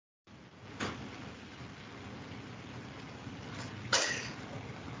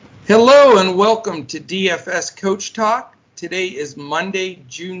Hello and welcome to DFS Coach Talk. Today is Monday,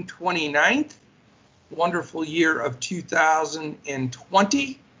 June 29th. Wonderful year of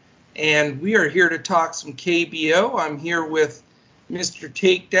 2020. And we are here to talk some KBO. I'm here with Mr.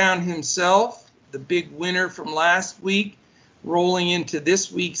 Takedown himself, the big winner from last week, rolling into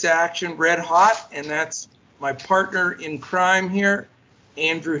this week's action red hot. And that's my partner in crime here,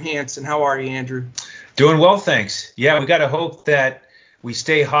 Andrew Hansen. How are you, Andrew? Doing well, thanks. Yeah, we got to hope that we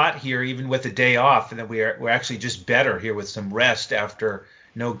stay hot here even with a day off, and that we're actually just better here with some rest after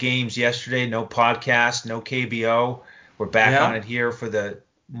no games yesterday, no podcast, no KBO. We're back on it here for the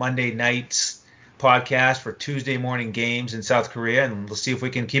Monday night's podcast for Tuesday morning games in South Korea, and we'll see if we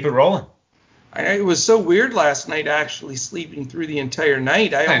can keep it rolling. It was so weird last night actually sleeping through the entire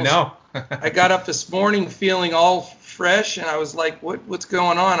night. I know. I got up this morning feeling all fresh, and I was like, what's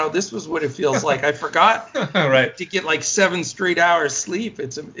going on? Oh, this was what it feels like. I forgot right. to get like 7 straight hours sleep.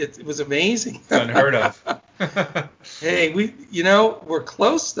 It was amazing. It's unheard of. Hey, we're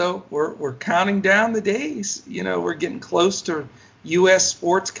close though. We're counting down the days. We're getting close to U.S.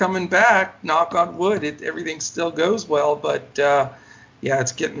 sports coming back. Knock on wood, everything still goes well, but yeah,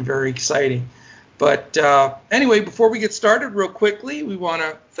 it's getting very exciting. But anyway, before we get started, real quickly, we want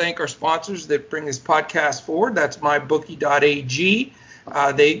to thank our sponsors that bring this podcast forward. That's MyBookie.ag.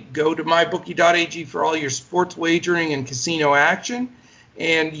 They go to MyBookie.ag for all your sports wagering and casino action.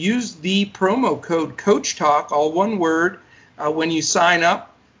 And use the promo code CoachTalk, all one word, when you sign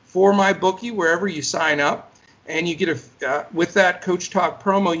up for MyBookie, wherever you sign up. And you get with that Coach Talk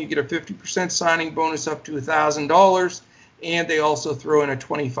promo, you get a 50% signing bonus up to $1,000. And they also throw in a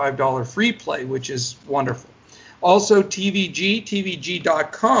 $25 free play, which is wonderful. Also, TVG,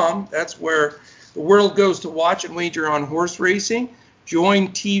 TVG.com, that's where the world goes to watch and wager on horse racing. Join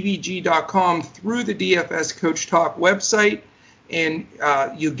TVG.com through the DFS Coach Talk website, and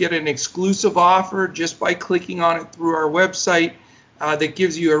you get an exclusive offer just by clicking on it through our website that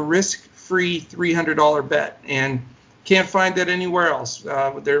gives you a risk-free $300 bet. And can't find that anywhere else.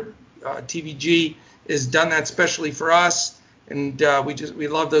 TVG has done that specially for us, and we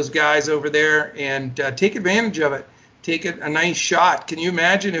love those guys over there, and take advantage of it. Take a nice shot. Can you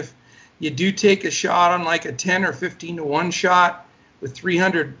imagine if you do take a shot on like a 10 or 15 to 1 shot with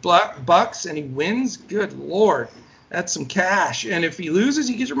 $300 and he wins? Good Lord, that's some cash. And if he loses,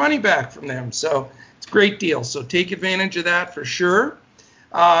 you get your money back from them. So it's a great deal. So take advantage of that for sure.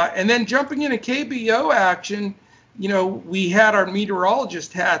 And then jumping into KBO action, we had our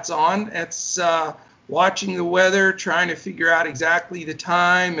meteorologist hats on. It's watching the weather, trying to figure out exactly the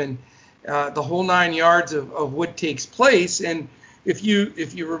time and the whole 9 yards of what takes place. And if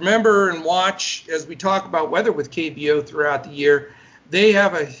you remember and watch as we talk about weather with KBO throughout the year, they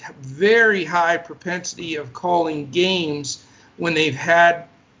have a very high propensity of calling games when they've had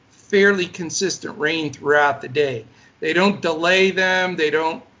fairly consistent rain throughout the day. They don't delay them. They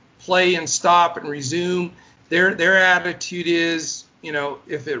don't play and stop and resume. Their attitude is,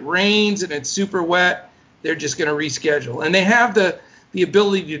 if it rains and it's super wet, they're just going to reschedule. And they have the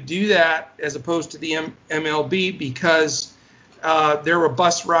ability to do that as opposed to the MLB because they're a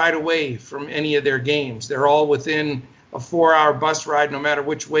bus ride away from any of their games. They're all within a 4-hour bus ride no matter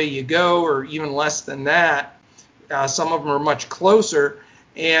which way you go, or even less than that. Some of them are much closer.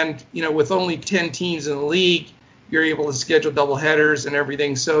 And, with only 10 teams in the league, you're able to schedule doubleheaders and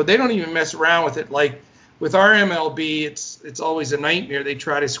everything. So they don't even mess around with it. Like with our MLB, it's always a nightmare. They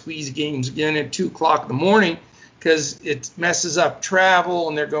try to squeeze games in at 2 o'clock in the morning because it messes up travel,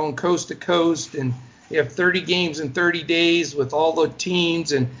 and they're going coast to coast, and they have 30 games in 30 days with all the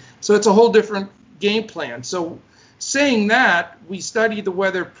teams. And so it's a whole different game plan. So saying that, we study the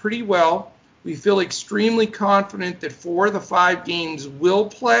weather pretty well. We feel extremely confident that 4 of the 5 games will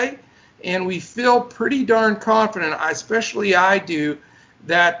play, and we feel pretty darn confident, especially I do,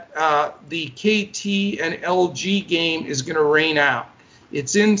 that the KT and LG game is going to rain out.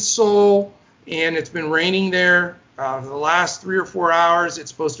 It's in Seoul, and it's been raining there for the last 3 or 4 hours.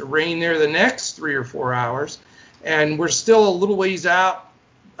 It's supposed to rain there the next 3 or 4 hours, and we're still a little ways out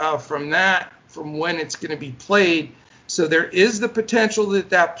from when it's going to be played. So there is the potential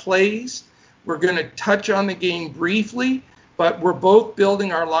that plays. We're going to touch on the game briefly, but we're both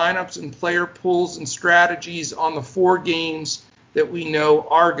building our lineups and player pools and strategies on the 4 games that we know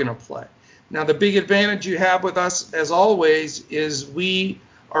are going to play. Now, the big advantage you have with us, as always, is we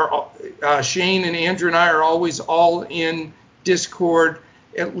are Shane and Andrew and I are always all in Discord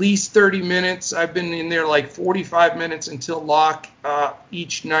at least 30 minutes. I've been in there like 45 minutes until lock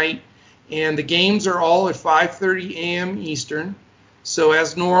each night. And the games are all at 5:30 a.m. Eastern. So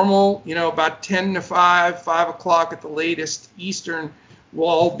as normal, about 10 to 5 o'clock at the latest Eastern, will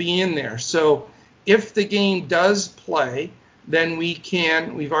all be in there. So if the game does play, then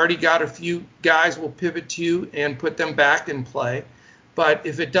we've already got a few guys we'll pivot to and put them back in play. But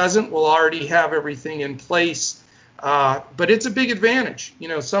if it doesn't, we'll already have everything in place. But it's a big advantage.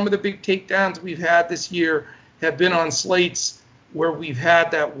 Some of the big takedowns we've had this year have been on slates where we've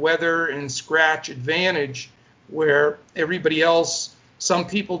had that weather and scratch advantage, where everybody else, some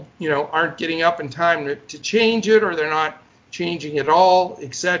people, aren't getting up in time to change it, or they're not changing at all,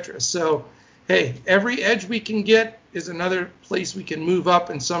 etc. So, hey, every edge we can get is another place we can move up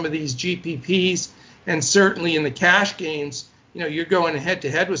in some of these GPPs, and certainly in the cash games. You're going head to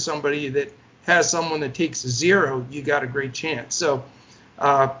head with somebody that has someone that takes a 0, you got a great chance. So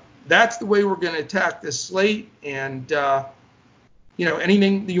that's the way we're going to attack this slate. And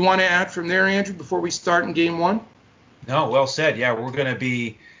anything you want to add from there, Andrew, before we start in game one? No, well said. Yeah, we're going to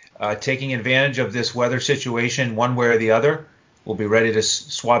be taking advantage of this weather situation one way or the other. We'll be ready to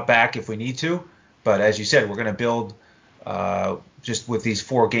swap back if we need to. But as you said, we're going to build just with these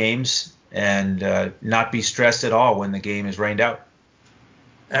 4 games and not be stressed at all when the game is rained out.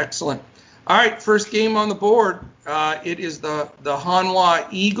 Excellent. All right, first game on the board. It is the Hanwha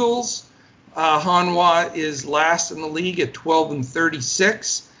Eagles. Hanwha is last in the league at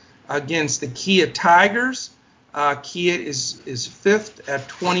 12-36 against the Kia Tigers. Kia is fifth at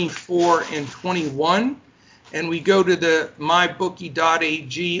 24-21. And we go to the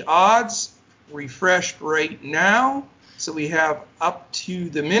mybookie.ag odds, refreshed right now. So we have up to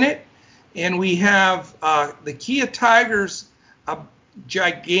the minute. And we have the Kia Tigers, a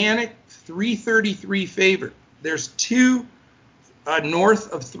gigantic 333 favorite. There's 2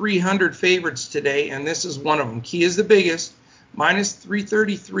 north of 300 favorites today, and this is one of them. Kia is the biggest, minus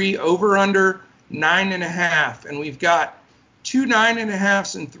 333, over under 9.5. And we've got 2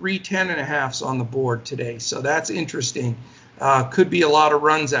 9.5s and 3 10.5s on the board today. So that's interesting. Could be a lot of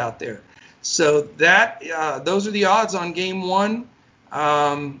runs out there. So those are the odds on game one.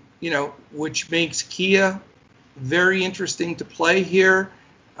 Which makes Kia very interesting to play here.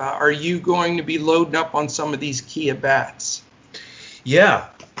 Are you going to be loading up on some of these Kia bats? Yeah,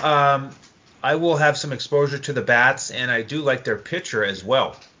 I will have some exposure to the bats, and I do like their pitcher as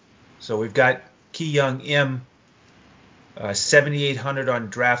well. So we've got Ki Young Im, 7,800 on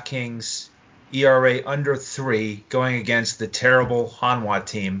DraftKings, ERA under 3, going against the terrible Hanwha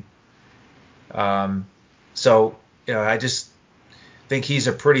team. I just think he's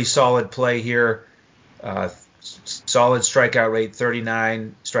a pretty solid play here. Solid strikeout rate,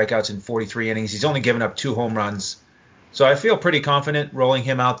 39 strikeouts in 43 innings. He's only given up 2 home runs. So I feel pretty confident rolling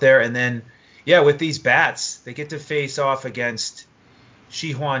him out there. And then, with these bats, they get to face off against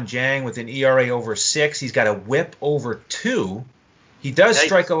Shihuan Zhang with an ERA over 6. He's got a whip over 2. He does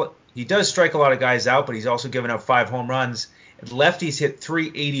strike a lot of guys out, but he's also given up 5 home runs. And lefties hit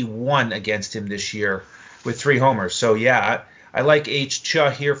 381 against him this year with 3 homers. So, I like H. Cha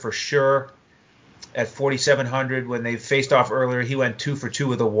here for sure at 4,700. When they faced off earlier, he went 2 for 2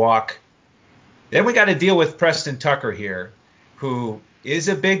 with a walk. Then we got to deal with Preston Tucker here, who is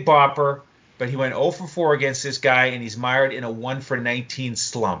a big bopper, but he went 0 for 4 against this guy, and he's mired in a 1 for 19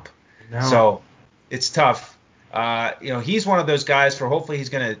 slump. No. So it's tough. He's one of those guys where hopefully he's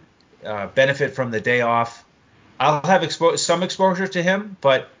going to benefit from the day off. I'll have some exposure to him,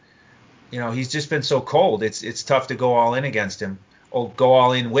 but he's just been so cold. It's tough to go all in against him or go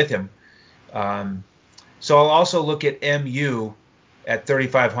all in with him. So I'll also look at MU at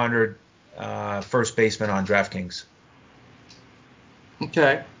 3,500, first baseman on DraftKings.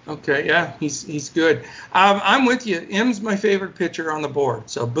 Okay, yeah, he's good. I'm with you. M's my favorite pitcher on the board.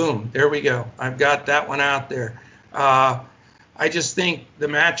 So boom, there we go. I've got that one out there. I just think the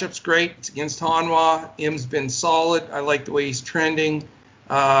matchup's great. It's against Hanwha. M's been solid. I like the way he's trending.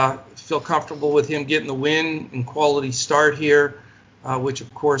 Feel comfortable with him getting the win and quality start here, which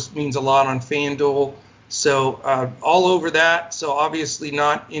of course means a lot on FanDuel. So all over that. So obviously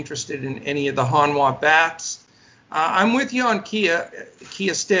not interested in any of the Hanwha bats. I'm with you on Kia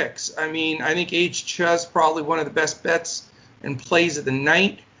sticks. I mean, I think H. Cha's probably one of the best bets and plays of the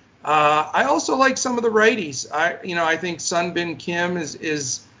night. I also like some of the righties. I think Sunbin Kim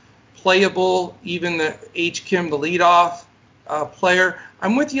is playable. Even the H. Kim, the leadoff player.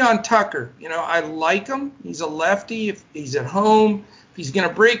 I'm with you on Tucker. I like him. He's a lefty. If he's at home, if he's going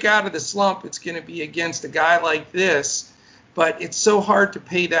to break out of the slump, it's going to be against a guy like this. But it's so hard to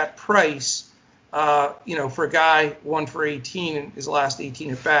pay that price, for a guy 1 for 18 in his last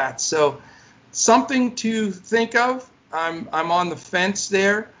 18 at bats. So something to think of. I'm on the fence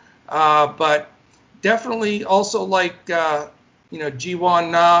there, but definitely also like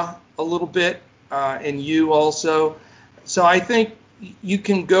Jiwon Na a little bit, and you also. So I think you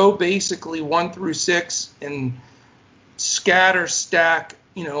can go basically 1 through 6 and scatter stack,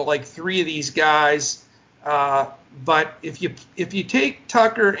 like 3 of these guys. But if you take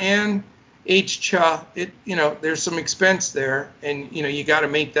Tucker and Cha, there's some expense there, and you got to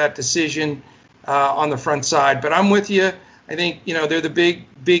make that decision on the front side. But I'm with you. I think they're the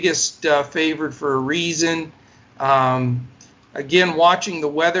biggest favored for a reason. Again, watching the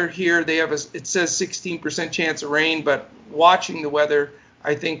weather here, it says 16% chance of rain, but watching the weather,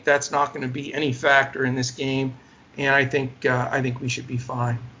 I think that's not going to be any factor in this game, and I think we should be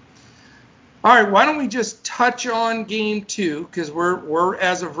fine. All right, why don't we just touch on game 2, because we're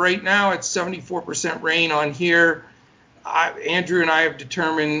as of right now at 74% rain on here. Andrew and I have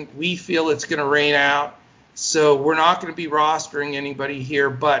determined we feel it's going to rain out, so we're not going to be rostering anybody here.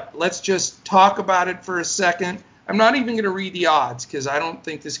 But let's just talk about it for a second. I'm not even going to read the odds because I don't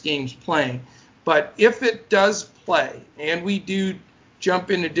think this game's playing. But if it does play and we do jump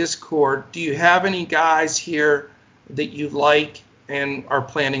into Discord, do you have any guys here that you like and are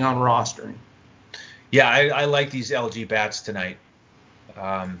planning on rostering? Yeah, I like these LG bats tonight.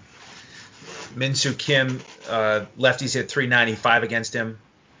 Min-Soo Kim, lefties hit 395 against him.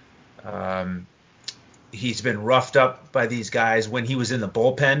 He's been roughed up by these guys when he was in the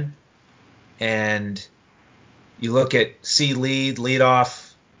bullpen. And you look at C. Lead,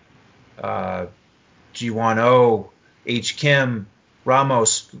 leadoff, G1O, H. Kim,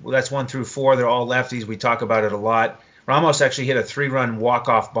 Ramos. That's 1 through 4. They're all lefties. We talk about it a lot. Ramos actually hit a 3-run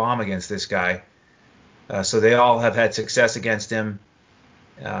walk-off bomb against this guy. So they all have had success against him.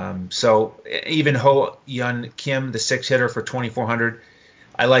 So even Ho Yun Kim, the 6-hitter for 2,400,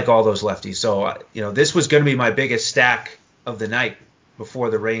 I like all those lefties. So this was going to be my biggest stack of the night before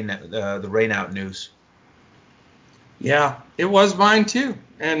the rain out news. Yeah, it was mine too,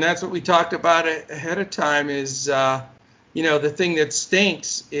 and that's what we talked about ahead of time. Is the thing that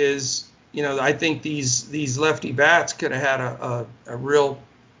stinks is I think these lefty bats could have had a real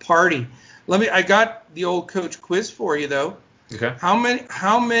party. I got the old coach quiz for you though. Okay. How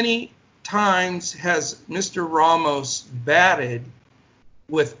many times has Mr. Ramos batted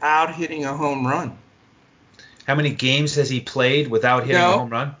without hitting a home run? How many games has he played without hitting a home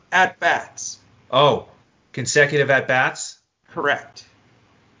run? At bats. Oh, consecutive at bats? Correct.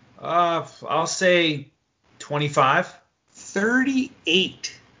 I'll say 25.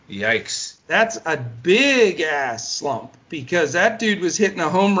 38. Yikes. That's a big ass slump because that dude was hitting a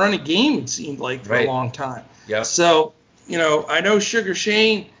home run a game, it seemed like, for a long time. Yep. So, I know Sugar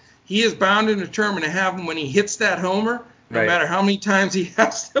Shane, he is bound and determined to have him when he hits that homer, no matter how many times he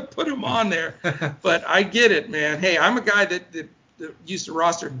has to put him on there. But I get it, man. Hey, I'm a guy that used to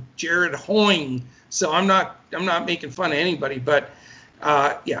roster Jared Hoying, so I'm not making fun of anybody. But,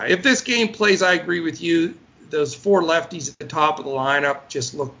 if this game plays, I agree with you. Those 4 lefties at the top of the lineup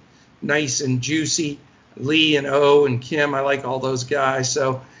just look nice and juicy. Lee and O and Kim, I like all those guys.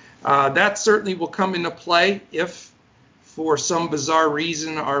 So that certainly will come into play if, for some bizarre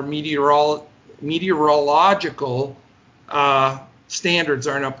reason, our meteorological standards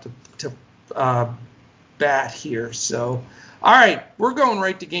aren't up to bat here. So, all right, we're going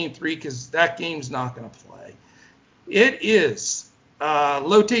right to game 3 because that game's not going to play. It is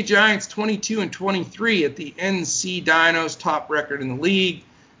Lotte Giants 22-23 at the NC Dinos, top record in the league,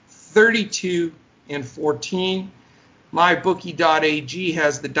 32-14. MyBookie.ag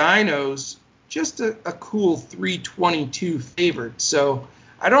has the Dinos just a cool 322 favorite. So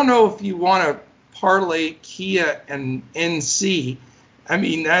I don't know if you want to parlay Kia and NC. I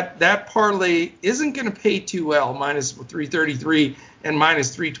mean, that parlay isn't going to pay too well, minus 333 and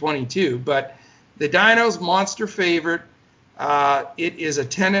minus 322. But the Dinos, monster favorite. It is a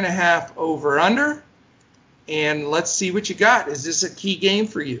 10.5 over-under. And let's see what you got. Is this a key game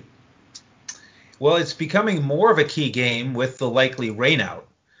for you? Well, it's becoming more of a key game with the likely rainout.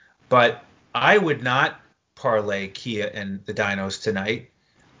 But I would not parlay Kia and the Dinos tonight.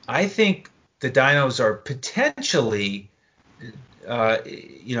 I think the Dinos are potentially,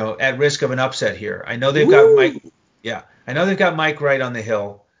 at risk of an upset here. I know they've got Mike. Yeah, I know they've got Mike Wright on the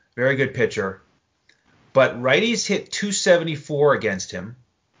hill, very good pitcher. But righties hit 274 against him,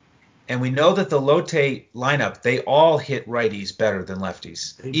 and we know that the Lotte lineup, they all hit righties better than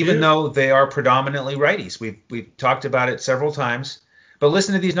lefties, even though they are predominantly righties. We've talked about it several times. But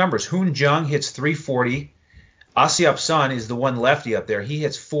listen to these numbers. Hoon Jung hits 340. Asiop Sun is the one lefty up there. He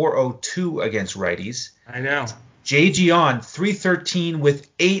hits 402 against righties. I know. Jay Gion, 313 with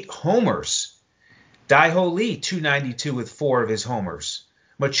 8 homers. Dai-Ho Lee, 292 with 4 of his homers.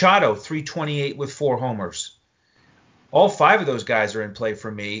 Machado, 328 with 4 homers. All 5 of those guys are in play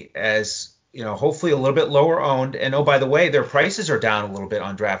for me as hopefully a little bit lower owned. And oh, by the way, their prices are down a little bit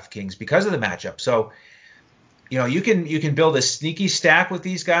on DraftKings because of the matchup. So, you can build a sneaky stack with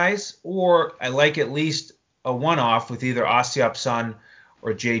these guys, or I like at least a one-off with either Asiop Son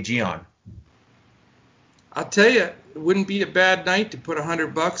or Jay Gion. I'll tell you, it wouldn't be a bad night to put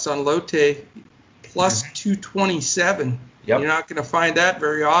 $100 on Lotte plus 227. Yep. You're not going to find that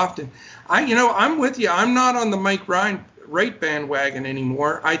very often. I'm with you. I'm not on the Mike Wright bandwagon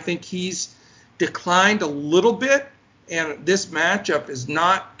anymore. I think he's declined a little bit, and this matchup is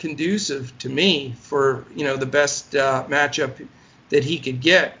not conducive to me for the best matchup that he could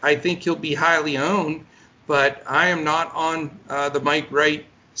get. I think he'll be highly owned, but I am not on the Mike Wright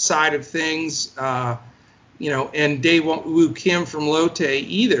side of things. And Daewoo Kim from Lotte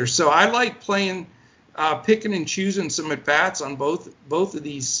either. So I like playing, picking and choosing some at bats on both of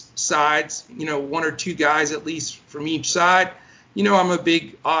these sides. One or two guys at least from each side. I'm a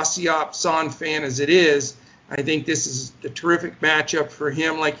big Asiop Son fan as it is. I think this is a terrific matchup for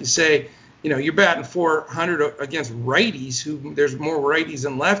him. Like you say, you're batting .400 against righties, who there's more righties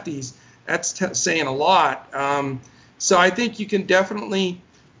than lefties. That's saying a lot. So I think you can definitely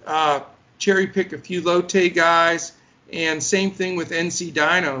cherry pick a few Lotte guys, and same thing with NC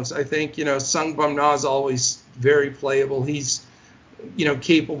Dinos. I think Sungbum Na is always very playable. He's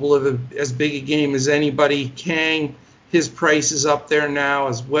capable of as big a game as anybody. Kang, his price is up there now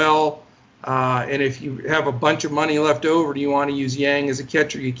as well. And if you have a bunch of money left over, do you want to use Yang as a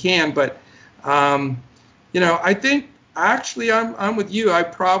catcher? You can, but I think actually I'm with you. I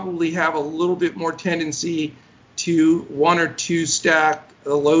probably have a little bit more tendency to one or two stack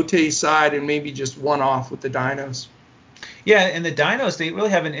the Lotte side and maybe just one off with the Dinos. Yeah, and the Dinos, they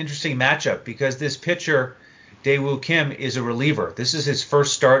really have an interesting matchup because this pitcher, Daewoo Kim, is a reliever. This is his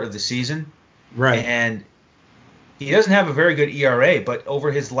first start of the season. Right. And he doesn't have a very good ERA, but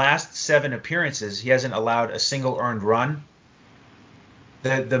over his last 7 appearances, he hasn't allowed a single earned run.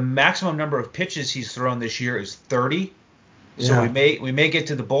 The maximum number of pitches he's thrown this year is 30. Yeah. So we may get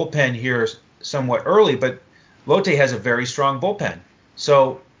to the bullpen here somewhat early, but Lotte has a very strong bullpen.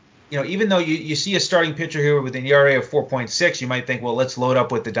 So, even though you see a starting pitcher here with an ERA of 4.6, you might think, well, let's load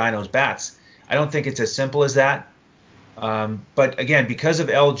up with the Dinos bats. I don't think it's as simple as that. But again, because of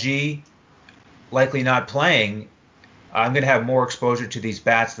LG likely not playing, I'm going to have more exposure to these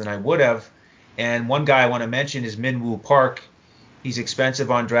bats than I would have. And one guy I want to mention is Min-Woo Park. He's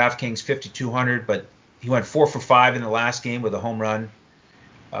expensive on DraftKings, $5,200, but he went 4 for 5 in the last game with a home run.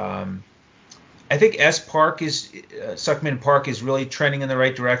 I think Suckman Park is really trending in the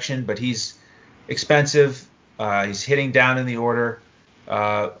right direction, but he's expensive. He's hitting down in the order.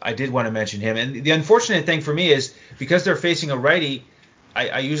 I did want to mention him. And the unfortunate thing for me is because they're facing a righty,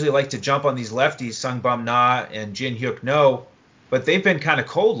 I usually like to jump on these lefties, Sungbum Na and Jin Hyuk No, but they've been kind of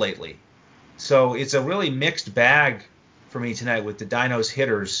cold lately. So it's a really mixed bag for me tonight with the Dinos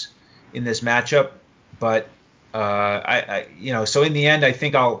hitters in this matchup. But so in the end, I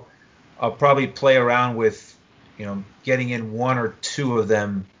think I'll probably play around with, getting in one or two of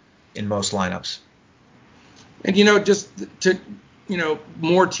them in most lineups. And, just to,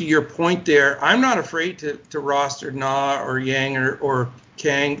 more to your point there, I'm not afraid to roster Na or Yang or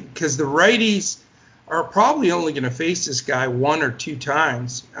Kang because the righties are probably only going to face this guy 1 or 2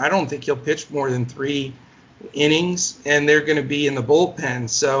 times. I don't think he'll pitch more than 3 innings, and they're going to be in the bullpen.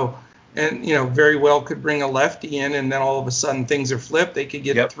 So, and very well could bring a lefty in, and then all of a sudden things are flipped. They could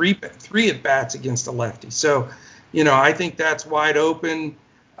get three at bats against a lefty. So, I think that's wide open.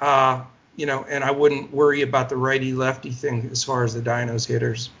 And I wouldn't worry about the righty lefty thing as far as the Dinos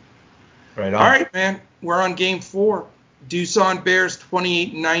hitters. Right on. All right, man. We're on game 4. Doosan Bears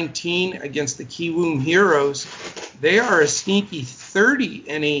 28-19 against the Kiwoom Heroes. They are a sneaky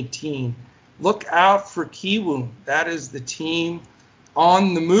 30-18. Look out for Kiwoom. That is the team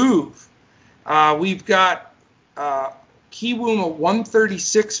on the move. We've got Kiwoom a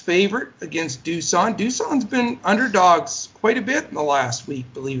 136 favorite against Doosan. Doosan's been underdogs quite a bit in the last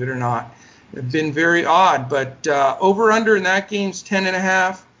week, believe it or not. They've been very odd, but over-under in that game's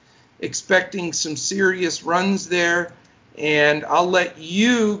 10.5. Expecting some serious runs there. And I'll let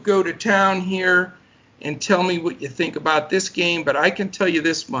you go to town here and tell me what you think about this game, but I can tell you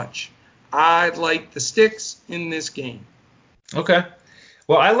this much. I like the sticks in this game. Okay.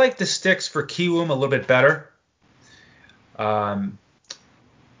 Well, I like the sticks for Kiwoom a little bit better.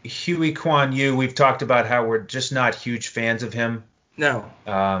 Huey Kwan Yu, we've talked about how we're just not huge fans of him. No.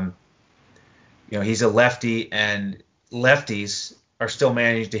 He's a lefty, and lefties are still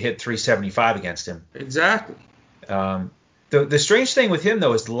managing to hit 375 against him. Exactly. The strange thing with him,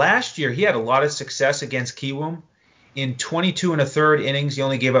 though, is last year he had a lot of success against Kiwoom, In 22 and a third innings, he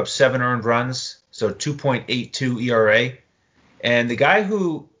only gave up 7 earned runs, so 2.82 ERA. And the guy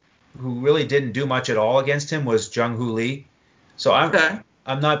who really didn't do much at all against him was Jung-Hoo Lee. So I'm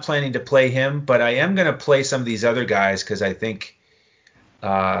not planning to play him, but I am going to play some of these other guys because I think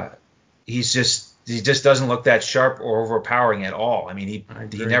he just doesn't look that sharp or overpowering at all. I mean, he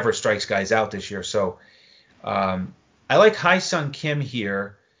never strikes guys out this year. So I like Hai-Sung Kim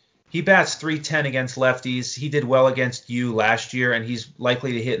here. He bats .310 against lefties. He did well against you last year, and he's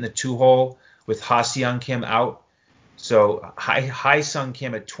likely to hit in the 2-hole with Ha-Seong Kim out. So Hai-Sung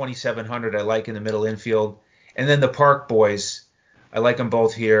Kim at 2,700 I like in the middle infield. And then the Park boys, I like them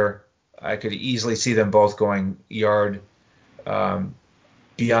both here. I could easily see them both going yard.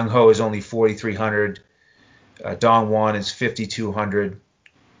 Byung-ho is only 4,300. Dong-won is 5,200.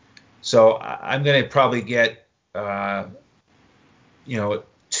 So I'm going to probably get,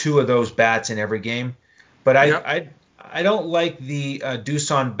 2 of those bats in every game. But I don't like the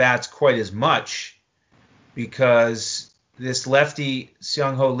Doosan bats quite as much because this lefty,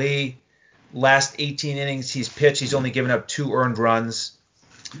 Seung-Ho Lee, last 18 innings he's pitched, he's only given up 2 earned runs.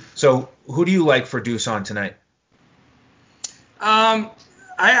 So who do you like for Doosan tonight? I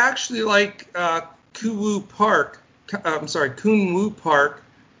actually like Koon-Woo Park.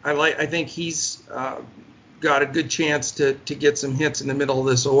 I think he's got a good chance to get some hits in the middle of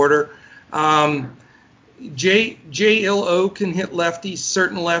this order. J-Il-Oh can hit lefties,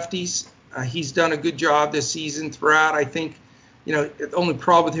 certain lefties. He's done a good job this season throughout. I think, the only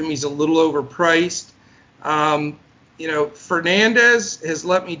problem with him, he's a little overpriced. Fernandez has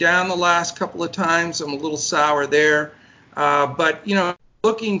let me down the last couple of times. I'm a little sour there. But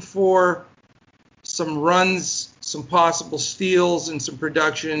looking for some runs, some possible steals, and some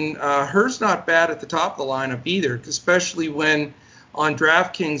production. Her's not bad at the top of the lineup either, especially when on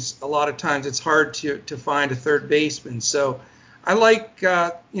DraftKings a lot of times it's hard to find a third baseman. So I like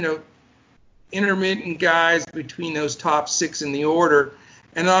intermittent guys between those top 6 in the order.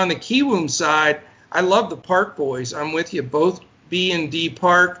 And on the Kiwoom side, I love the Park boys. I'm with you, both B and D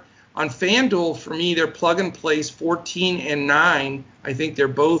Park. On FanDuel, for me, they're plug and plays 14 and 9. I think they're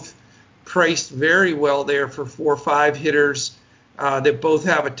both priced very well there for 4 or 5 hitters that both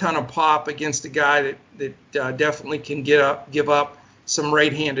have a ton of pop against a guy that definitely can give up some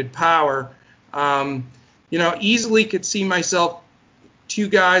right-handed power. Easily could see myself 2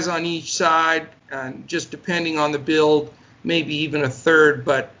 guys on each side, just depending on the build, maybe even a third.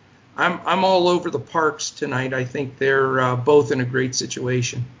 But I'm all over the Parks tonight. I think they're both in a great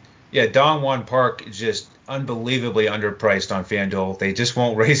situation. Yeah, Dong-won Park is just unbelievably underpriced on FanDuel. They just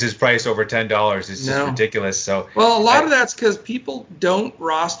won't raise his price over $10. It's just ridiculous. So a lot of that's because people don't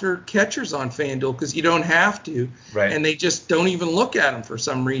roster catchers on FanDuel because you don't have to, right? And they just don't even look at them for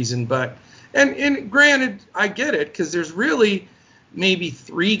some reason. But and granted, I get it because there's really maybe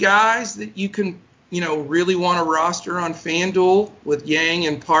 3 guys that you can really want to roster on FanDuel with Yang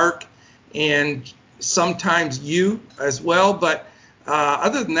and Park and sometimes you as well, but.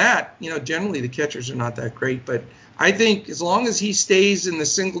 Other than that, generally the catchers are not that great. But I think as long as he stays in the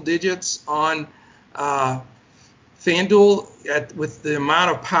single digits on FanDuel with the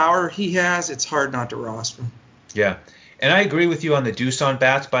amount of power he has, it's hard not to roster him. Yeah, and I agree with you on the Doosan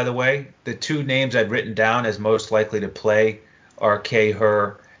bats, by the way. The 2 names I've written down as most likely to play are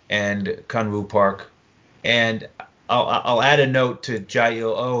K-Her and Koon-Woo Park. And I'll add a note to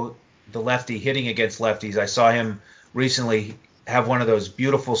J-Il-Oh, the lefty hitting against lefties. I saw him recently have one of those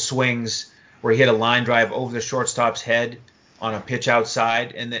beautiful swings where he hit a line drive over the shortstop's head on a pitch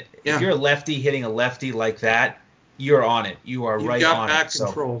outside. And if you're a lefty hitting a lefty like that, you're on it. You are right on it. You've got back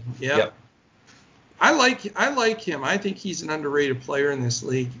control. So, yep. I like him. I think he's an underrated player in this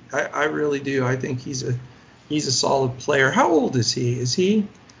league. I really do. I think he's a solid player. How old is he? Is he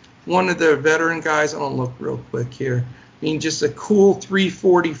one of the veteran guys? I don't look real quick here. I mean, just a cool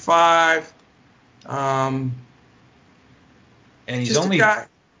 345. And he's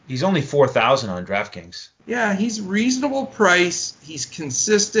only 4,000 on DraftKings. Yeah, he's reasonable price. He's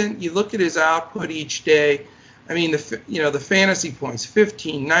consistent. You look at his output each day. I mean, the fantasy points: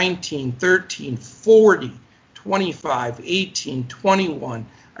 15, 19, 13, 40, 25, 18, 21.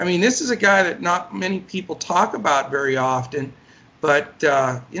 I mean, this is a guy that not many people talk about very often, but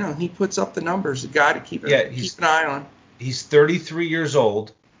he puts up the numbers. A guy to keep an eye on. He's 33 years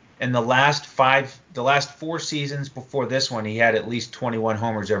old. And the last 4 seasons before this one, he had at least 21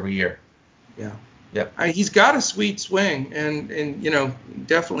 homers every year. Yeah. Yep. He's got a sweet swing, and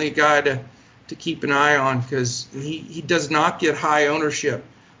definitely a guy to keep an eye on because he does not get high ownership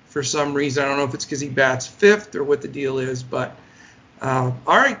for some reason. I don't know if it's because he bats 5th or what the deal is, but all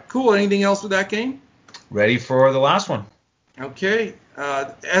right, cool. Anything else with that game? Ready for the last one. Okay.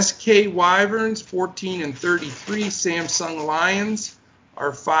 SK Wyverns 14-33. Samsung Lions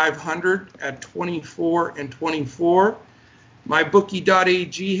are 500 at 24-24.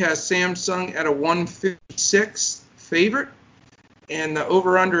 MyBookie.ag has Samsung at a 156 favorite, and the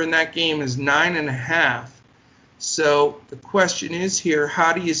over/under in that game is 9.5. So the question is here,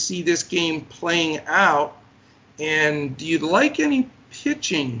 how do you see this game playing out? And do you like any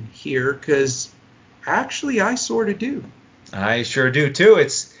pitching here? Because actually, I sort of do. I sure do too.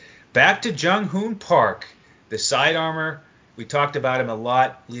 It's back to Jung Hoon Park, the side armor. We talked about him a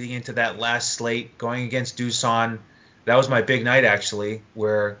lot leading into that last slate, going against Doosan. That was my big night, actually,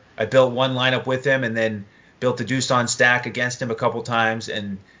 where I built one lineup with him and then built the Doosan stack against him a couple times,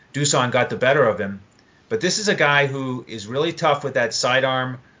 and Doosan got the better of him. But this is a guy who is really tough with that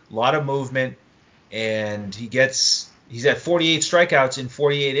sidearm, a lot of movement, and he's at 48 strikeouts in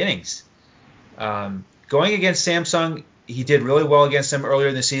 48 innings. Going against Samsung, he did really well against them earlier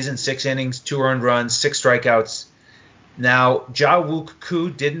in the season, 6 innings, 2 earned runs, 6 strikeouts. Now, Ja-Wook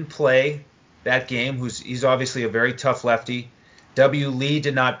Koo didn't play that game. He's obviously a very tough lefty. W. Lee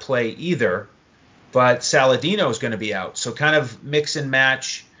did not play either, but Saladino is going to be out. So kind of mix and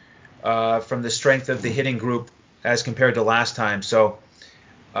match from the strength of the hitting group as compared to last time. So,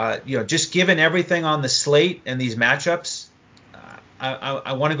 just given everything on the slate and these matchups,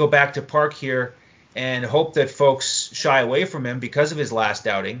 I want to go back to Park here and hope that folks shy away from him because of his last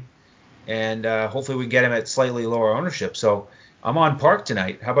outing. And hopefully we can get him at slightly lower ownership. So I'm on Park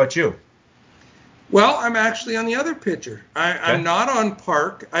tonight. How about you? Well, I'm actually on the other pitcher. I'm not on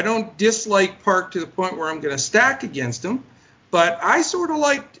Park. I don't dislike Park to the point where I'm going to stack against him, but I sort of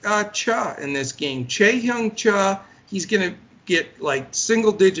like Cha in this game. Chae-Hyung Cha, he's going to get like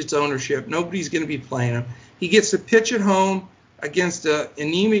single digits ownership. Nobody's going to be playing him. He gets to pitch at home against an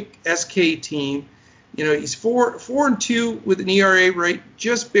anemic SK team. He's 4-2 with an ERA rate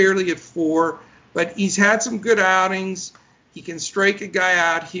just barely at 4, but he's had some good outings. He can strike a guy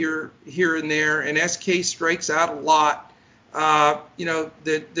out here and there, and SK strikes out a lot.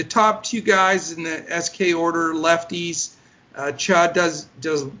 The top 2 guys in the SK order, lefties. Cha does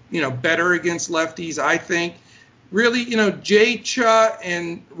better against lefties, I think. Really, Jay, Cha,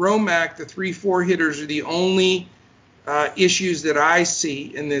 and Romack, the 3-4 hitters, are the only issues that I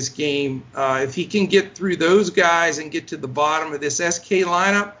see in this game. If he can get through those guys and get to the bottom of this SK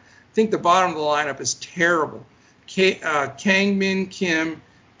lineup, I think the bottom of the lineup is terrible. Kang Min Kim,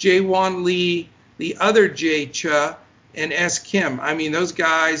 Jae-Won Lee, the other Jay Cha, and S. Kim. I mean, those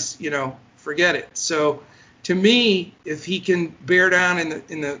guys, forget it. So to me, if he can bear down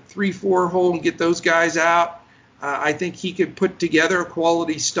in the 3-4 hole and get those guys out, I think he could put together a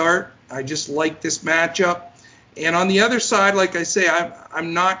quality start. I just like this matchup. And on the other side, like I say,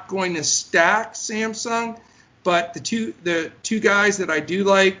 I'm not going to stack Samsung, but the two guys that I do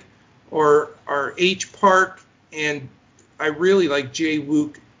like are H. Park, and I really like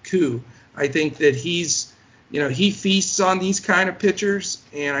Jae-Wook Koo. I think that he feasts on these kind of pitchers,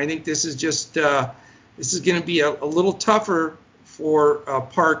 and I think this is going to be a little tougher for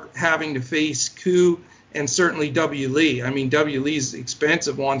Park having to face Koo and certainly W. Lee. I mean, W. Lee's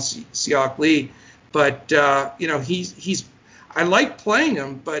expensive, Seok Lee, but he's I like playing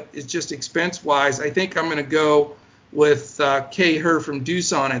him, but it's just expense-wise. I think I'm going to go with K. Her from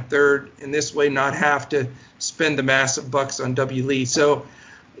Doosan at third, and this way not have to spend the massive bucks on W. Lee. So,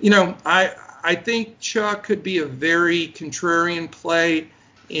 I think Chuck could be a very contrarian play,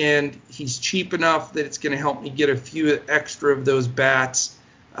 and he's cheap enough that it's going to help me get a few extra of those bats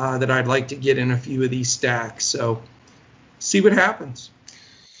that I'd like to get in a few of these stacks. So, see what happens.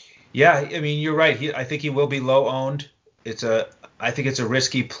 Yeah, I mean, you're right. I think he will be low owned. I think it's a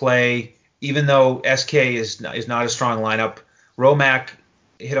risky play, even though SK is not a strong lineup. Romack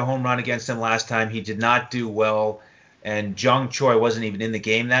hit a home run against him last time. He did not do well, and Jung Choi wasn't even in the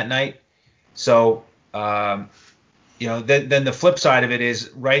game that night. So, then the flip side of it is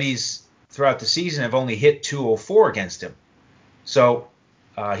righties throughout the season have only hit 204 against him. So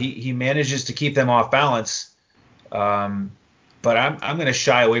he manages to keep them off balance. But I'm going to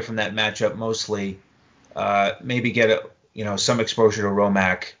shy away from that matchup mostly. Maybe get some exposure to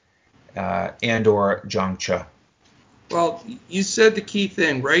Romack and or Jung Cha. Well, you said the key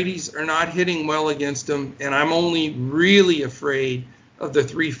thing. Righties are not hitting well against them, and I'm only really afraid of the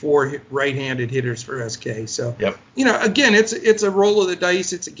 3-4 right-handed hitters for SK. So, yep. Again, it's a roll of the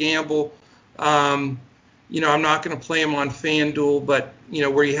dice. It's a gamble. I'm not going to play him on FanDuel, but,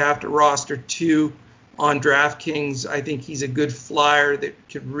 where you have to roster 2 on DraftKings, I think he's a good flyer that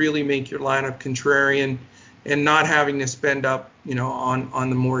could really make your lineup contrarian and not having to spend up, on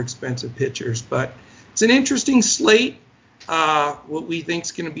the more expensive pitchers. But it's an interesting slate. What we think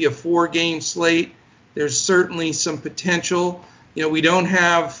is going to be a 4-game slate. There's certainly some potential. We don't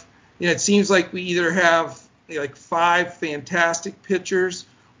have, it seems like we either have like 5 fantastic pitchers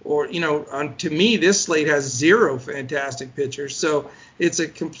or, to me, this slate has 0 fantastic pitchers. So it's a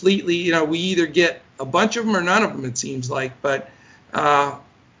completely, we either get a bunch of them or none of them, it seems like. But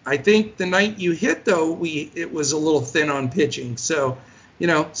I think the night you hit, though, it was a little thin on pitching. So,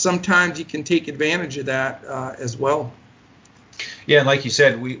 sometimes you can take advantage of that as well. Yeah, and like you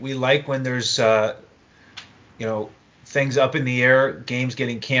said, we like when there's things up in the air, games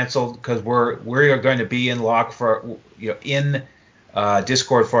getting canceled, because we're going to be in lock for in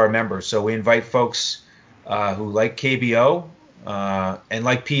Discord for our members. So we invite folks who like KBO and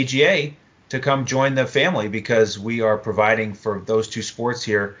like PGA to come join the family, because we are providing for those 2 sports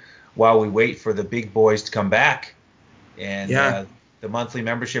here while we wait for the big boys to come back. And the monthly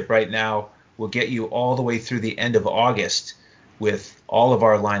membership right now will get you all the way through the end of August with all of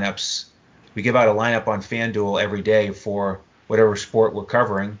our lineups. We give out a lineup on FanDuel every day for whatever sport we're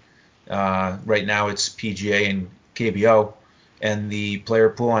covering. Right now it's PGA and KBO, and the player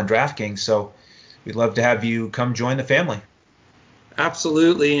pool on DraftKings. So we'd love to have you come join the family.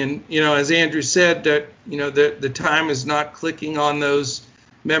 Absolutely. And, as Andrew said, that, the time is not clicking on those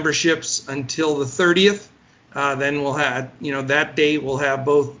memberships until the 30th. Then we'll have, that day we'll have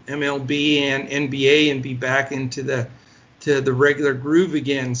both MLB and NBA and be back into the regular groove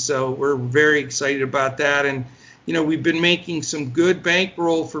again. So we're very excited about that. And, we've been making some good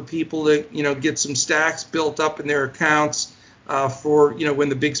bankroll for people to, get some stacks built up in their accounts for, when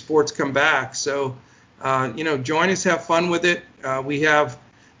the big sports come back. So, join us, have fun with it. We have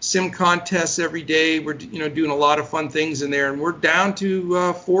sim contests every day. We're, doing a lot of fun things in there, and we're down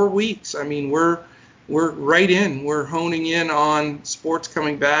to 4 weeks. I mean, we're right in. We're honing in on sports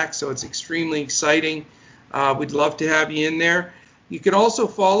coming back, so it's extremely exciting. We'd love to have you in there. You can also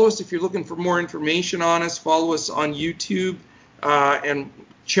follow us if you're looking for more information on us. Follow us on YouTube and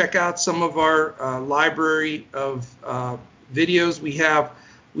check out some of our library of videos. We have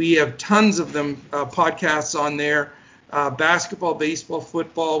tons of them, podcasts on there. Basketball, baseball,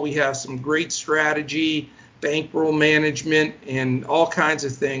 football. We have some great strategy, bankroll management, and all kinds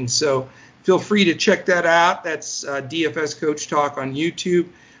of things. So feel free to check that out. That's DFS Coach Talk on YouTube.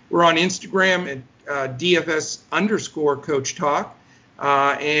 We're on Instagram at DFS_Coach Talk,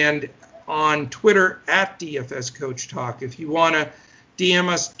 and on Twitter at DFS Coach Talk. If you want to DM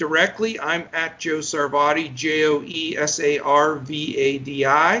us directly, I'm at Joe Sarvadi,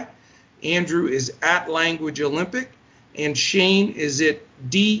 JoeSarvadi. Andrew is at Language Olympic, and Shane is at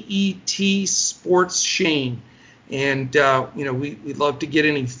DET Sports Shane. And we'd love to get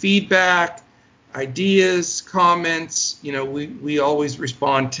any feedback, ideas, comments. We always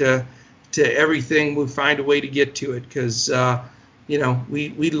respond to everything. We'll find a way to get to it, because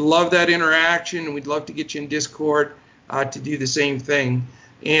we love that interaction, and we'd love to get you in Discord to do the same thing.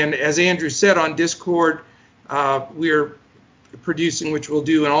 And as Andrew said, on Discord, we're producing, which we'll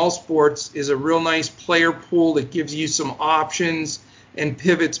do in all sports, is a real nice player pool that gives you some options and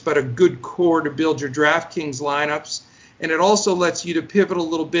pivots, but a good core to build your DraftKings lineups. And it also lets you to pivot a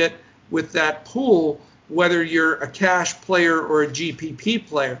little bit with that pool, whether you're a cash player or a GPP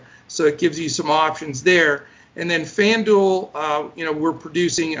player. So it gives you some options there. And then FanDuel, we're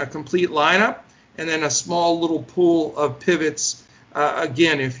producing a complete lineup and then a small little pool of pivots.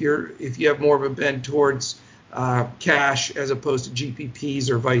 Again, if you have more of a bend towards cash as opposed to GPPs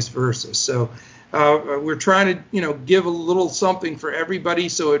or vice versa. So we're trying to, give a little something for everybody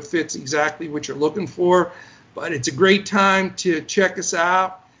so it fits exactly what you're looking for. But it's a great time to check us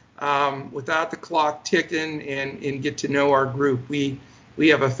out without the clock ticking and get to know our group. We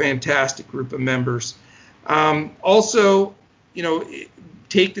have a fantastic group of members. Also,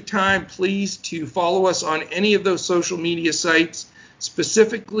 take the time, please, to follow us on any of those social media sites,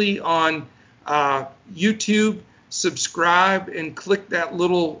 specifically on YouTube. Subscribe and click that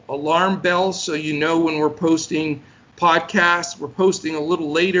little alarm bell so you know when we're posting podcasts. We're posting a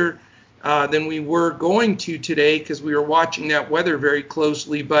little later than we were going to today because we were watching that weather very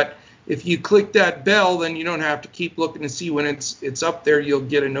closely. But if you click that bell, then you don't have to keep looking to see when it's up there. You'll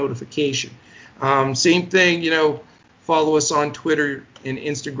get a notification. Same thing, follow us on Twitter and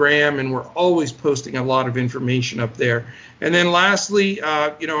Instagram, and we're always posting a lot of information up there. And then lastly,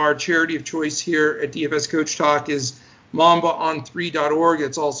 our charity of choice here at DFS Coach Talk is mambaon3.org.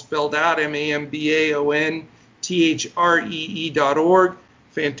 It's all spelled out, MAMBAONTHREE.org.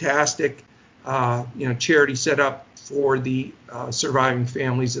 Fantastic, charity set up for the surviving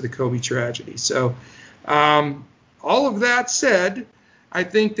families of the Kobe tragedy. So all of that said, I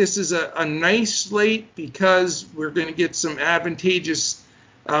think this is a nice slate because we're going to get some advantageous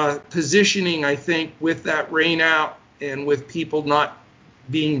positioning, I think, with that rain out and with people not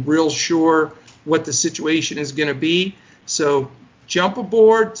being real sure what the situation is going to be. So jump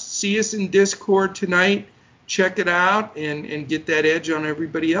aboard, see us in Discord tonight, check it out, and get that edge on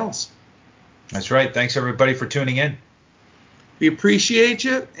everybody else. That's right. Thanks, everybody, for tuning in. We appreciate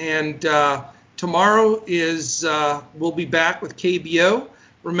you, and tomorrow is we'll be back with KBO.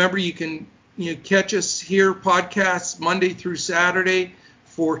 Remember, you can catch us here podcasts Monday through Saturday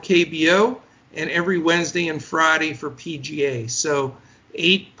for KBO, and every Wednesday and Friday for PGA. So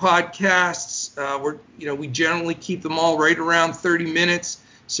 8 podcasts. We generally keep them all right around 30 minutes,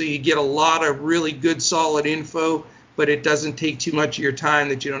 so you get a lot of really good, solid info. But it doesn't take too much of your time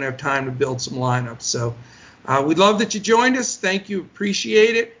that you don't have time to build some lineups. So we love that you joined us. Thank you.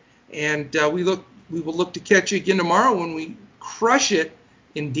 Appreciate it. And we will look to catch you again tomorrow when we crush it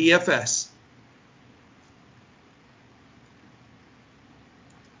in DFS.